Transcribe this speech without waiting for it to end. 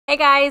Hey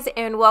guys,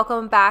 and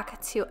welcome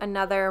back to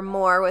another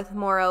More with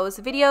Morrows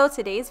video.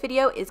 Today's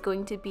video is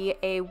going to be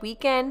a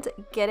weekend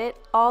get it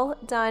all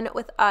done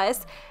with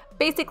us.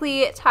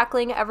 Basically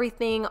tackling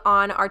everything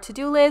on our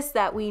to-do list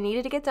that we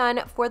needed to get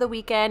done for the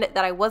weekend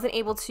that I wasn't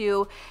able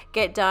to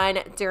get done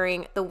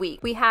during the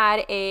week. We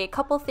had a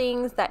couple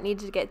things that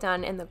needed to get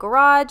done in the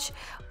garage.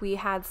 We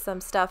had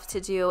some stuff to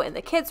do in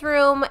the kids'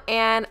 room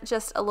and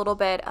just a little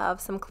bit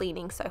of some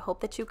cleaning. So I hope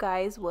that you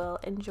guys will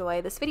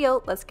enjoy this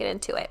video. Let's get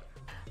into it.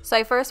 So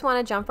I first want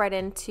to jump right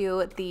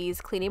into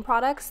these cleaning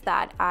products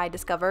that I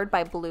discovered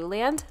by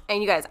Blueland.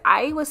 And you guys,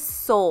 I was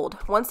sold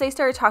once they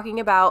started talking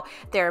about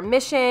their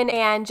mission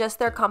and just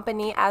their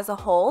company as a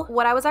whole.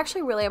 What I was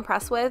actually really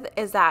impressed with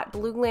is that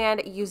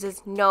Blueland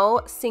uses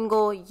no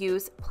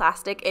single-use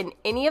plastic in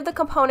any of the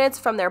components,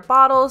 from their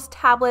bottles,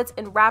 tablets,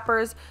 and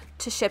wrappers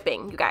to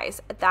shipping. You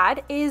guys,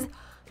 that is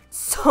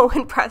so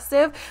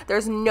impressive.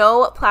 There's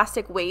no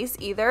plastic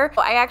waste either.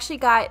 I actually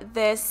got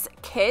this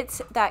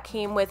kit that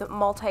came with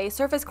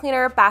multi-surface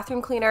cleaner,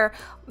 bathroom cleaner,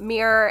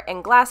 mirror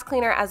and glass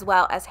cleaner, as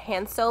well as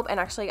hand soap. And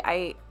actually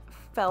I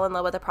fell in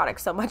love with the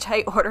product so much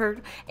I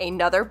ordered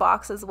another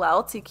box as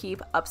well to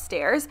keep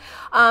upstairs.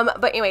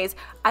 But anyways,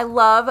 I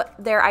love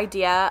their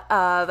idea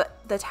of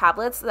the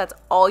tablets. That's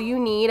all you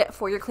need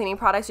for your cleaning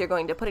products. You're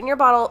going to put it in your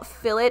bottle,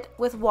 fill it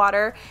with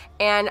water.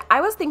 And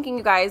I was thinking,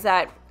 you guys,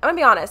 that I'm gonna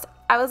be honest,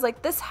 I was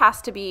like, this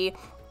has to be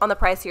on the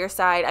pricier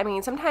side. I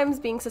mean, sometimes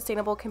being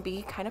sustainable can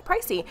be kind of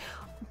pricey,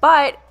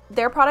 but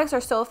their products are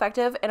so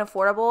effective and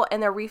affordable,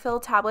 and their refill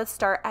tablets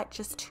start at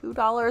just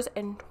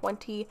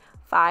 $2.25.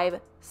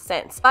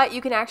 But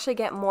you can actually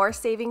get more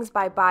savings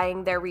by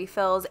buying their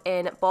refills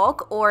in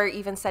bulk or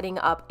even setting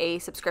up a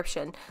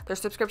subscription. Their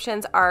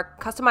subscriptions are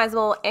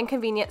customizable and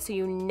convenient, so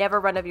you never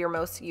run out of your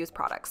most used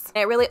products.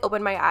 And it really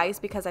opened my eyes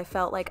because I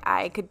felt like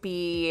I could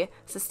be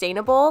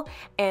sustainable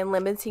and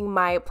limiting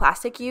my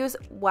plastic use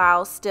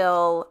while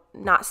still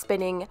not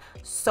spending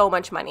so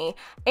much money.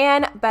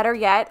 And better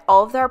yet,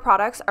 all of their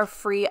products are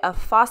free of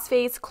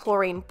phosphates,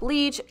 chlorine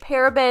bleach,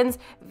 parabens,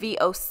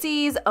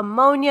 VOCs,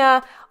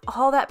 ammonia,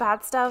 all that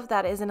bad stuff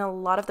that is in a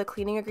lot of the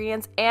cleaning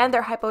ingredients, and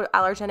they're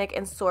hypoallergenic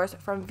and sourced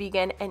from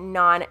vegan and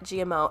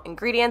non-GMO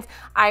ingredients.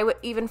 I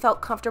even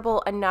felt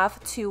comfortable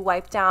enough to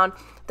wipe down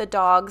the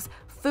dog's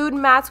food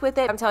mats with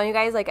it. I'm telling you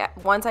guys, like,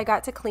 once I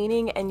got to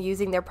cleaning and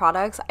using their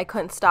products, I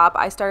couldn't stop.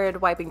 I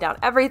started wiping down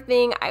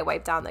everything. I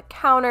wiped down the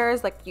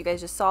counters, like you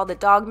guys just saw, the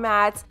dog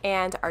mats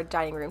and our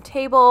dining room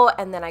table.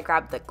 And then I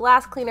grabbed the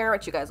glass cleaner,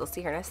 which you guys will see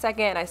here in a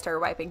second. And I started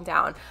wiping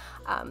down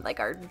like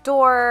our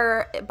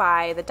door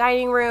by the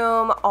dining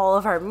room, all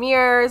of our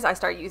mirrors. I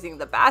started using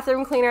the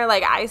bathroom cleaner.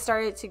 Like, I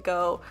started to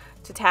go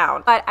to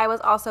town. But I was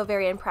also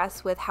very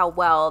impressed with how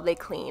well they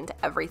cleaned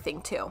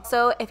everything too.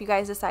 So if you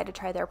guys decide to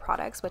try their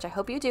products, which I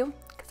hope you do,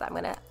 because I'm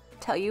gonna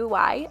tell you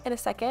why in a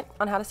second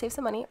on how to save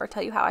some money, or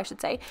tell you how, I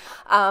should say,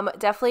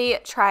 definitely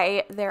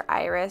try their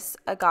Iris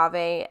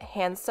Agave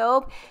hand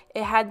soap.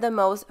 It had the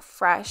most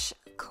fresh,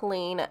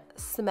 clean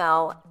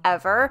smell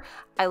ever.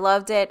 I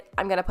loved it.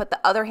 I'm gonna put the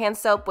other hand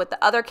soap with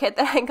the other kit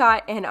that I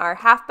got in our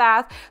half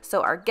bath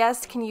so our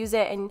guests can use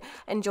it and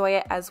enjoy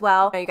it as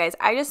well. Now, you guys,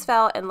 I just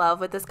fell in love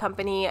with this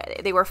company.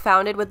 They were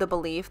founded with the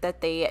belief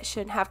that they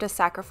shouldn't have to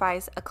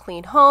sacrifice a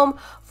clean home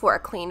for a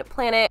clean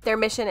planet. Their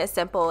mission is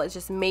simple. It's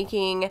just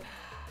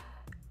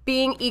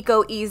being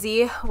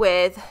eco-easy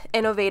with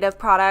innovative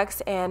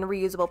products and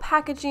reusable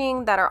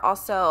packaging that are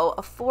also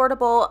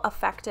affordable,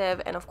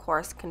 effective, and of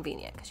course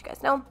convenient, because you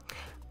guys know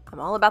I'm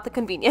all about the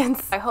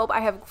convenience. I hope I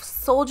have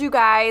sold you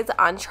guys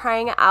on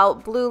trying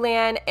out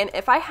Blueland, and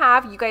if I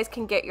have, you guys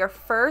can get your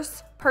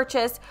first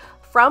purchase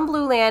from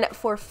Blueland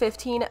for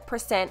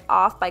 15%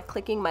 off by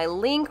clicking my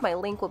link. My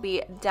link will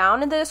be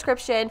down in the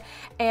description,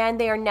 and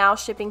they are now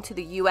shipping to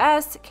the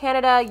US,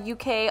 Canada,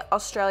 UK,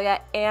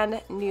 Australia, and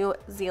New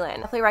Zealand.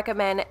 Definitely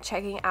recommend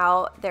checking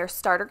out their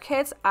starter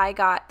kits. I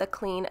got the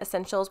Clean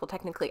Essentials. Well,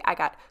 technically I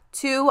got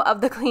 2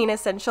 of the Clean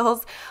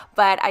Essentials,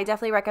 but I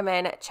definitely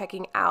recommend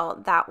checking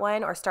out that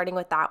one, or starting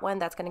with that one.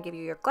 That's going to give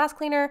you your glass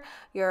cleaner,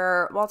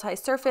 your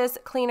multi-surface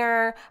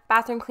cleaner,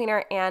 bathroom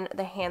cleaner, and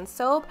the hand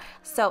soap.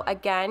 So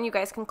again, you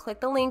guys can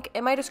click the link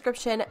in my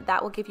description.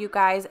 That will give you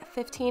guys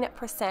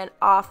 15%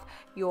 off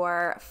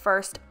your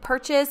first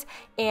purchase.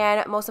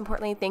 And most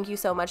importantly, thank you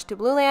so much to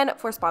Blueland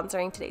for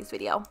sponsoring today's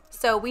video.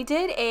 So we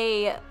did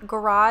a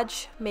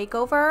garage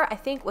makeover, I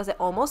think, was it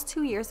almost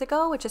 2 years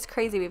ago, which is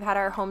crazy. We've had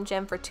our home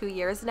gym for 2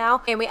 years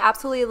now, and we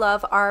absolutely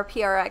love our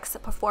PRX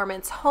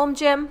Performance home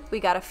gym. We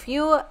got a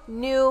few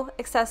new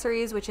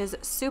accessories, which is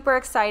super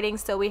exciting.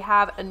 So we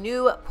have a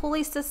new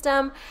pulley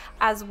system,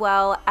 as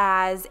well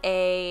as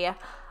a,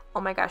 oh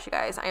my gosh, you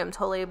guys, I am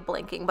totally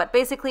blanking, but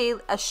basically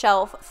a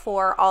shelf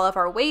for all of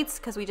our weights,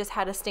 because we just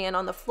had to stand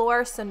on the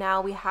floor. So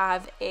now we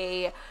have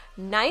a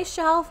nice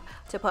shelf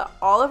to put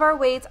all of our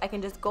weights. I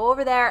can just go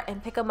over there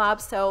and pick them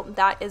up. So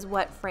that is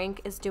what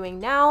Frank is doing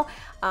now.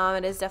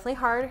 It is definitely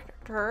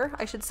harder,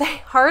 I should say,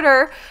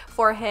 harder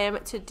for him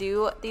to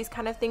do these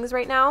kind of things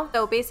right now.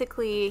 So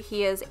basically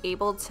he is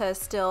able to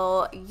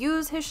still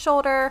use his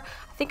shoulder.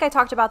 I think I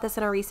talked about this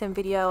in a recent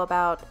video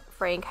about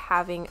Frank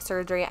having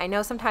surgery. I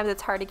know sometimes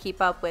it's hard to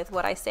keep up with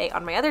what I say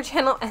on my other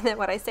channel and then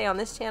what I say on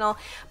this channel,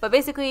 but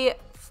basically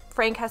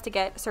Frank has to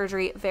get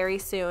surgery very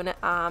soon.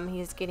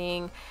 He's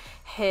getting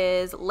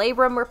his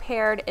labrum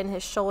repaired in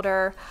his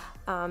shoulder,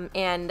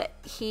 and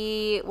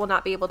he will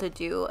not be able to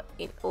do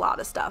a lot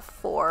of stuff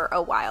for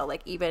a while,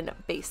 like even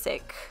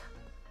basic,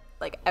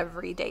 like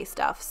everyday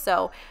stuff.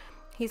 So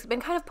he's been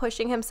kind of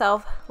pushing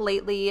himself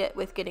lately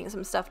with getting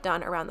some stuff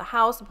done around the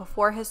house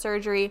before his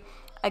surgery.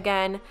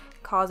 Again,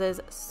 causes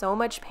so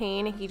much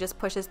pain. He just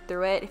pushes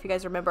through it. If you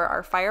guys remember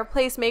our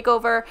fireplace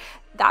makeover,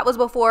 that was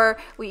before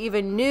we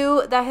even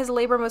knew that his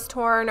labrum was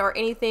torn or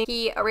anything.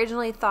 He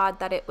originally thought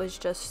that it was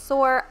just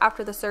sore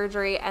after the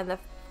surgery, and the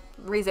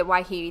reason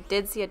why he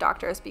did see a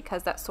doctor is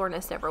because that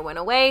soreness never went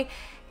away.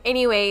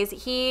 Anyways,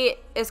 he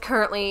is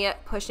currently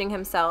pushing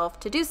himself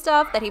to do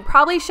stuff that he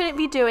probably shouldn't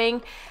be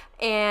doing,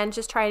 and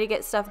just trying to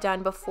get stuff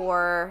done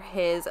before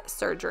his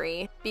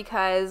surgery,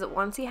 because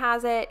once he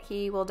has it,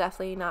 he will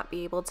definitely not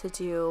be able to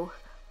do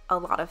a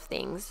lot of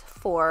things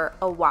for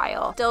a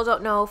while. Still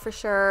don't know for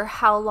sure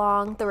how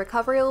long the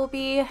recovery will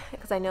be,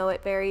 because I know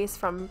it varies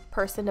from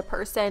person to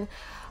person,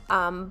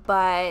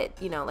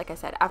 but you know, like I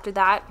said, after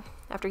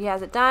he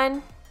has it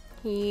done,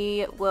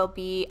 he will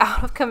be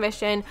out of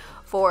commission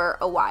for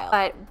a while.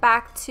 But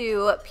back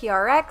to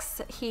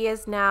PRX, he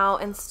is now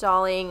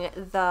installing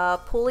the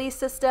pulley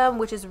system,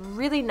 which is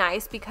really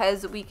nice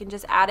because we can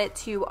just add it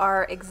to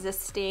our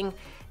existing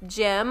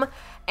gym.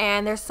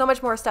 And there's so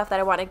much more stuff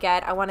that I want to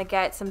get. I want to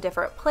get some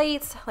different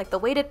plates, like the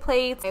weighted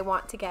plates. I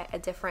want to get a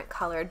different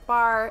colored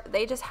bar.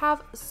 They just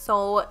have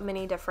so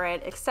many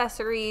different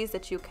accessories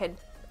that you could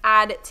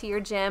add to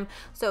your gym.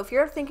 So if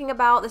you're thinking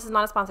about, this is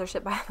not a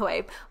sponsorship by the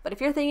way, but if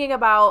you're thinking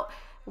about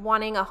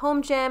wanting a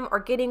home gym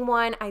or getting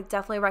one, I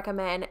definitely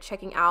recommend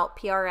checking out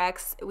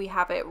PRX. We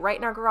have it right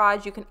in our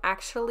garage. You can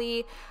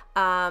actually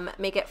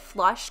make it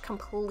flush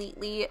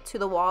completely to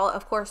the wall.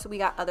 Of course, we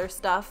got other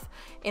stuff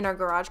in our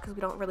garage because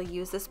we don't really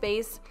use the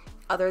space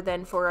other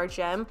than for our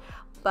gym,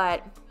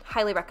 but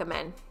highly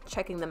recommend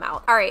checking them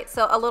out. All right,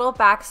 so a little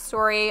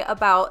backstory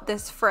about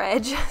this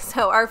fridge.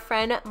 So our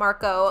friend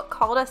Marco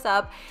called us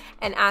up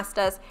and asked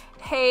us,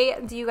 hey,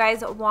 do you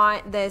guys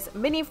want this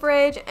mini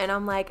fridge? And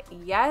I'm like,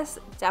 yes,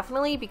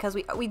 definitely, because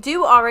we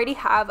do already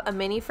have a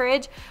mini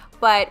fridge,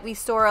 but we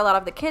store a lot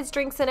of the kids'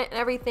 drinks in it and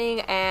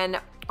everything,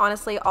 and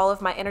honestly, all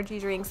of my energy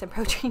drinks and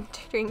protein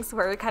drinks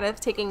were kind of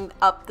taking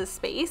up the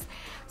space.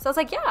 So I was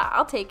like, yeah,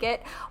 I'll take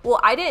it. Well,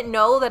 I didn't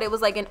know that it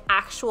was like an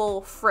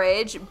actual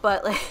fridge,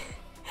 but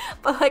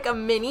like a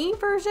mini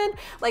version.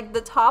 Like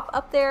the top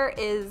up there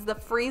is the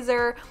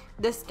freezer.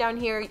 This down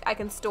here I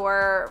can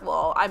store,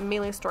 well, I'm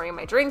mainly storing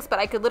my drinks, but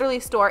I could literally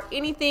store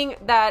anything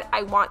that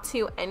I want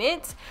to in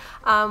it,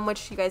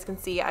 which you guys can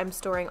see I'm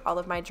storing all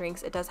of my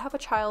drinks. It does have a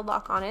child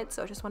lock on it,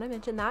 so I just want to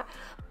mention that.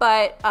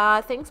 But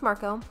thanks,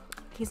 Marco.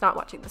 He's not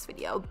watching this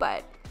video,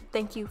 but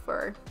thank you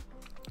for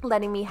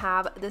letting me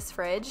have this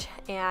fridge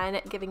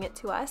and giving it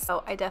to us.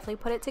 So I definitely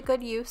put it to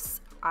good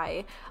use.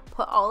 I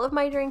put all of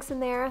my drinks in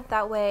there.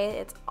 That way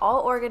it's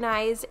all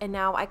organized, and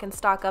now I can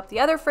stock up the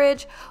other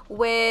fridge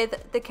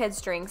with the kids'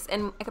 drinks,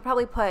 and I could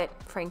probably put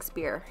Frank's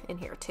beer in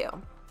here too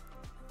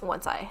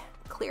once I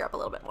clear up a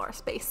little bit more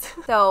space.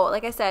 So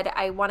like I said,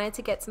 I wanted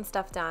to get some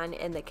stuff done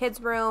in the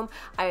kids' room.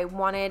 I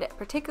wanted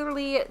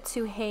particularly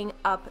to hang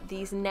up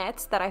these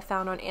nets that I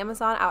found on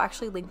Amazon. I'll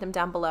actually link them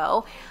down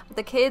below.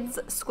 The kids'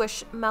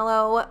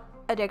 Squishmallow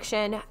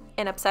addiction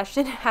and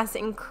obsession has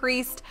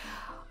increased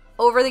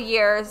over the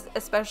years,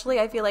 especially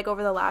I feel like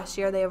over the last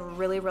year, they have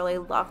really, really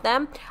loved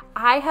them.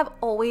 I have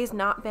always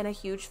not been a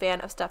huge fan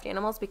of stuffed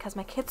animals because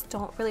my kids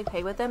don't really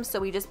play with them, so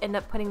we just end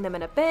up putting them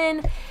in a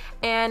bin.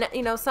 And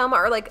you know, some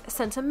are like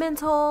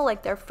sentimental,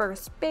 like their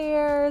first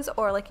bears,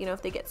 or like, you know,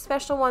 if they get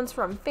special ones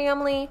from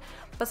family.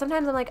 But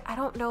sometimes I'm like, I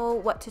don't know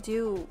what to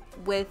do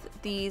with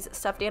these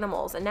stuffed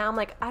animals, and now I'm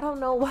like, I don't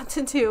know what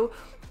to do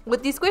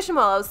with these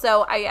Squishmallows.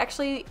 So I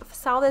actually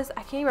saw this,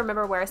 I can't even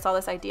remember where I saw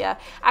this idea.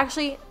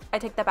 Actually, I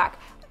take that back.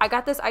 I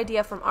got this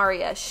idea from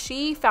Aria.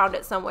 She found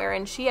it somewhere,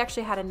 and she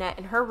actually had a net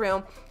in her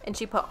room, and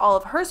she put all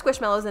of her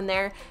Squishmallows in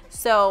there.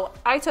 So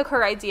I took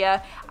her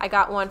idea. I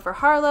got one for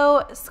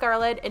Harlow,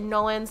 Scarlett, and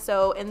Nolan.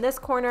 So in this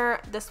corner,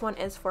 this one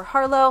is for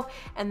Harlow,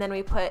 and then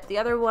we put the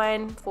other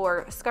one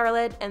for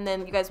Scarlett, and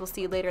then you guys will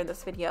see later in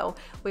this video,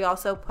 we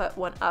also put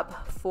one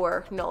up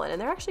for Nolan,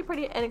 and they're actually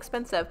pretty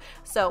inexpensive.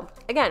 So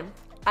again,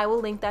 I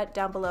will link that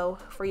down below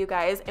for you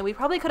guys. And we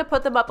probably could have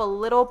put them up a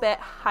little bit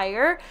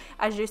higher.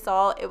 As you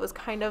saw, it was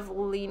kind of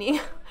leaning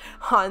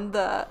on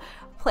the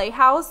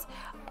playhouse,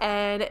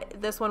 and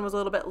this one was a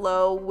little bit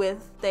low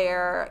with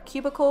their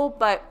cubicle,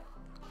 but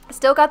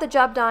still got the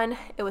job done.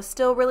 It was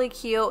still really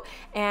cute,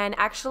 and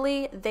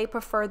actually they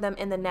prefer them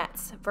in the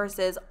nets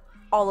versus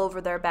all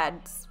over their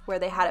beds where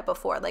they had it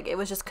before. Like, it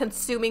was just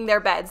consuming their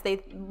beds.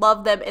 They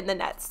loved them in the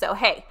nets. So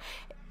hey,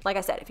 like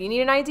I said, if you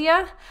need an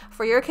idea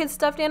for your kids'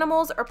 stuffed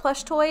animals or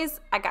plush toys,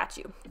 I got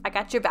you. I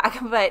got your back.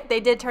 But they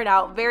did turn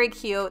out very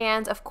cute.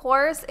 And of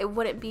course, it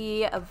wouldn't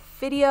be a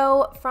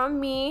video from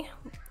me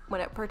when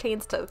it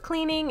pertains to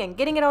cleaning and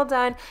getting it all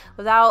done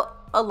without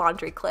a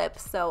laundry clip.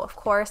 So of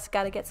course,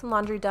 got to get some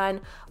laundry done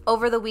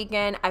over the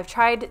weekend. I've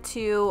tried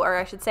to, or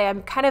I should say,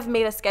 I'm kind of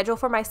made a schedule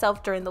for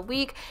myself during the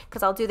week,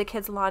 because I'll do the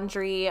kids'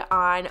 laundry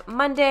on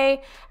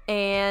Monday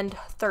and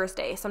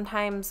Thursday,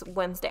 sometimes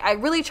Wednesday. I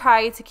really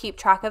try to keep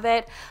track of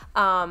it,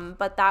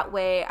 but that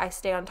way I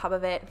stay on top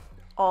of it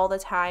all the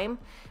time.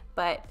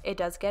 But it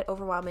does get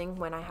overwhelming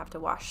when I have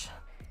to wash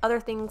other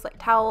things like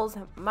towels,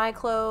 my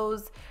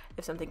clothes,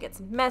 if something gets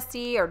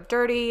messy or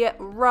dirty,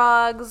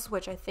 rugs,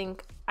 which I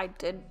think I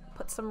did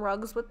put some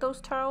rugs with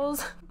those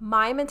towels.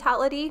 My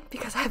mentality,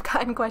 because I've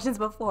gotten questions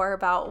before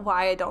about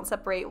why I don't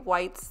separate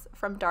whites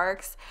from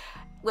darks,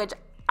 which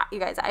you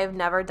guys, I have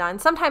never done.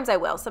 Sometimes I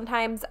will.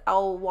 Sometimes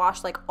I'll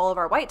wash like all of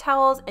our white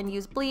towels and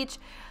use bleach,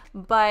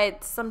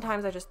 but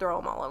sometimes I just throw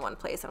them all in one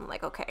place and I'm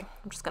like, okay,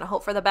 I'm just gonna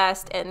hope for the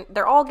best, and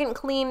they're all getting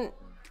clean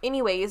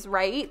anyways,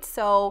 right?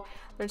 So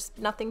there's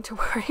nothing to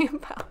worry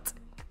about.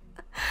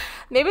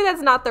 Maybe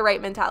that's not the right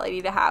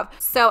mentality to have.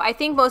 So I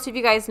think most of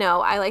you guys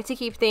know I like to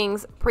keep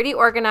things pretty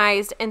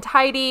organized and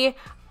tidy.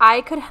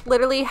 I could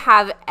literally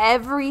have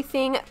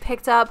everything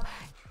picked up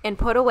and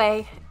put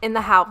away in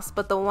the house,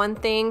 but the one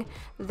thing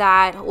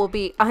that will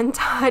be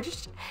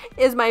untouched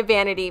is my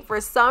vanity. For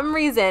some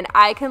reason,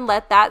 I can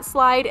let that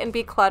slide and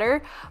be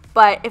clutter,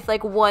 but if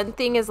like one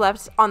thing is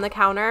left on the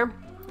counter,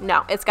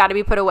 no, it's got to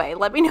be put away.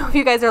 Let me know if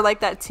you guys are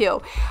like that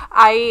too.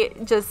 I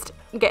just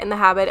get in the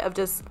habit of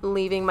just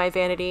leaving my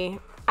vanity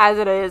as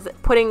it is,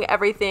 putting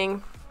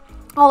everything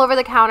all over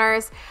the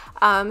counters.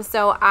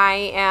 So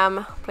I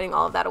am putting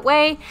all of that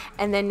away,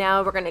 and then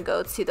now we're gonna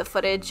go to the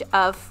footage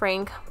of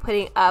Frank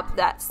putting up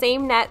that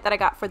same net that I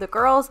got for the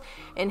girls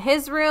in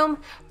his room,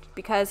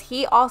 because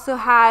he also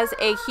has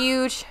a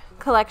huge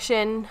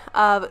collection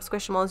of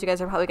Squishmallows. You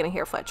guys are probably gonna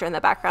hear Fletcher in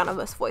the background of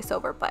this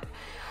voiceover, but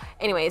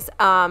anyways,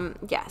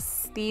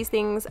 yes, these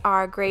things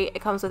are great.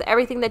 It comes with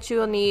everything that you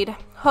will need: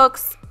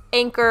 hooks,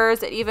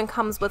 anchors. It even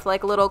comes with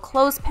like little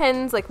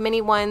clothespins, like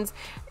mini ones,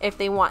 if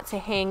they want to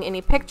hang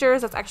any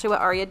pictures. That's actually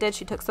what Aria did.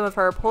 She took some of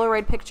her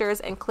Polaroid pictures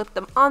and clipped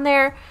them on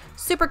there.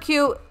 Super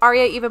cute.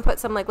 Aria even put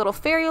some like little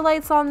fairy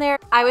lights on there.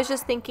 I was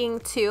just thinking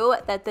too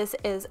that this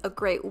is a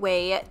great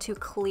way to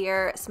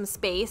clear some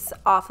space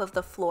off of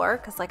the floor,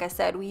 because like I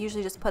said, we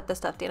usually just put the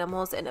stuffed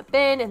animals in a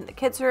bin in the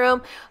kids'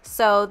 room.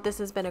 So this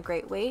has been a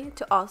great way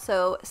to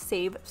also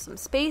save some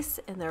space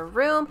in their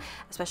room,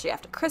 especially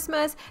after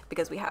Christmas,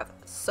 because we have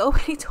so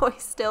many toys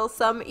still,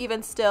 some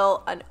even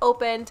still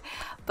unopened.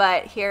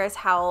 But here's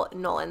how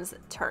Nolan's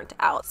turned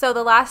out. So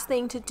the last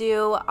thing to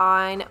do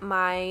on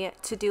my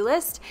to-do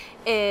list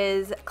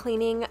is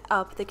cleaning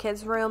up the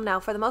kids' room. Now,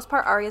 for the most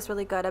part, Aria's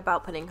really good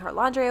about putting her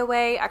laundry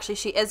away. Actually,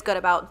 she is good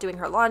about doing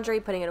her laundry,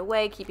 putting it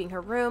away, keeping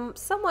her room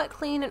somewhat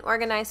clean and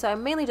organized. So I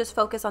mainly just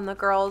focus on the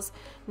girls,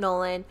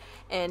 Nolan,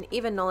 and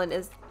even Nolan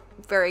is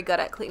very good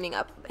at cleaning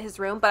up his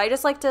room. But I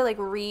just like to like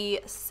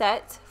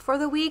reset for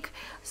the week,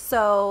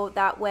 so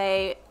that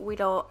way we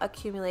don't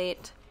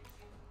accumulate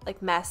like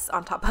mess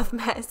on top of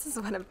mess, is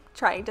what I'm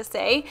trying to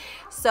say.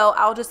 So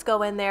I'll just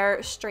go in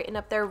there, straighten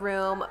up their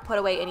room, put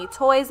away any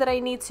toys that I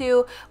need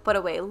to, put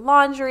away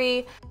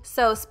laundry.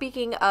 So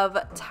speaking of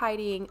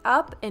tidying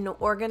up and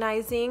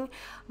organizing,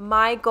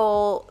 my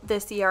goal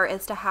this year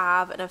is to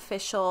have an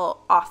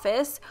official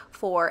office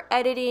for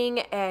editing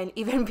and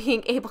even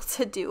being able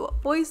to do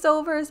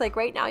voiceovers. Like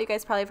right now, you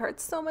guys probably have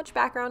heard so much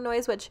background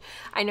noise, which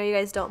I know you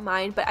guys don't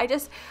mind, but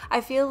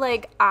I feel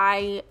like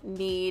I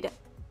need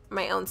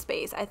my own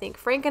space. I think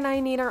Frank and I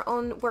need our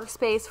own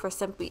workspace for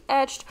Simply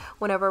Etched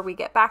whenever we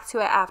get back to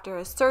it after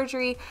his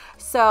surgery.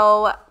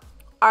 So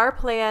our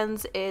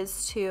plans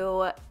is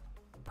to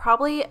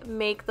probably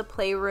make the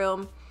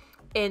playroom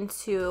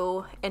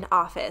into an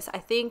office. I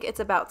think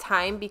it's about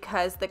time,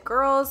 because the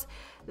girls,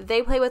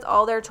 they play with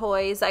all their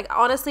toys. Like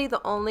honestly,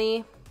 the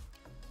only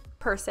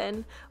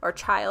person, or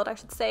child I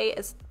should say,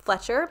 is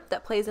Fletcher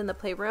that plays in the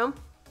playroom.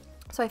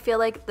 So I feel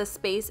like the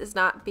space is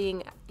not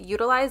being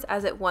utilized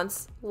as it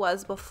once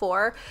was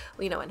before,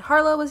 you know, when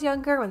Harlow was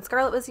younger, when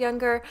Scarlett was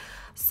younger.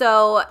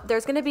 So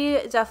there's going to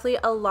be definitely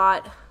a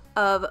lot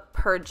of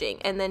purging.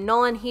 And then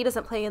Nolan, he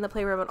doesn't play in the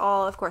playroom at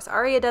all. Of course,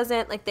 Aria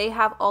doesn't. Like, they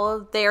have all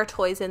of their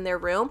toys in their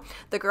room.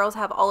 The girls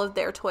have all of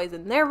their toys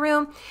in their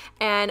room.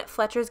 And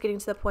Fletcher's getting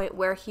to the point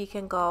where he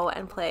can go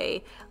and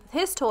play with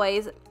his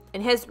toys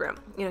in his room.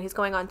 You know, he's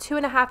going on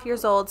 2.5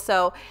 years old.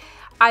 So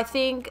I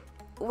think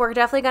we're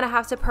definitely going to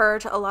have to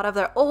purge a lot of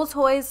their old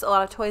toys, a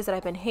lot of toys that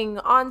I've been hanging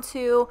on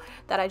to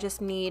that I just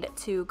need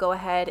to go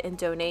ahead and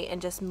donate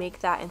and just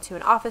make that into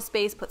an office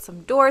space, put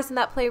some doors in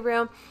that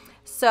playroom.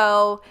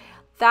 So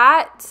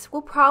that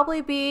will probably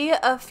be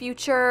a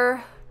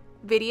future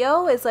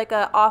video is like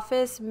a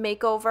office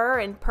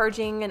makeover and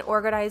purging and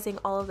organizing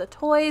all of the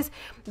toys.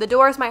 The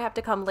doors might have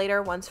to come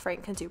later once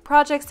Frank can do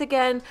projects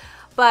again.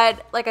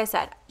 But like I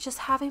said, just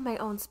having my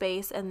own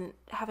space and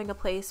having a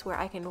place where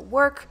I can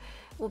work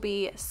will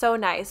be so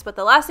nice. But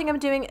the last thing I'm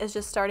doing is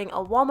just starting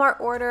a Walmart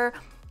order,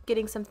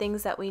 getting some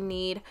things that we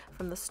need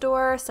from the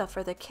store, stuff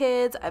for the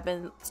kids. I've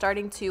been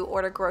starting to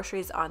order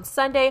groceries on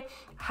Sunday.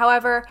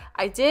 However,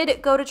 I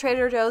did go to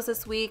Trader Joe's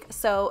this week,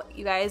 so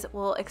you guys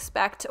will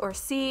expect or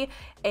see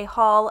a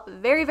haul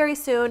very, very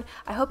soon.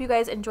 I hope you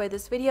guys enjoyed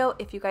this video.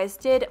 If you guys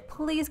did,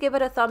 please give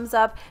it a thumbs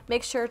up.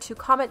 Make sure to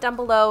comment down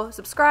below,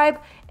 subscribe,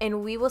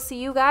 and we will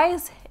see you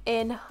guys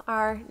in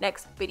our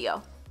next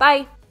video.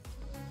 Bye!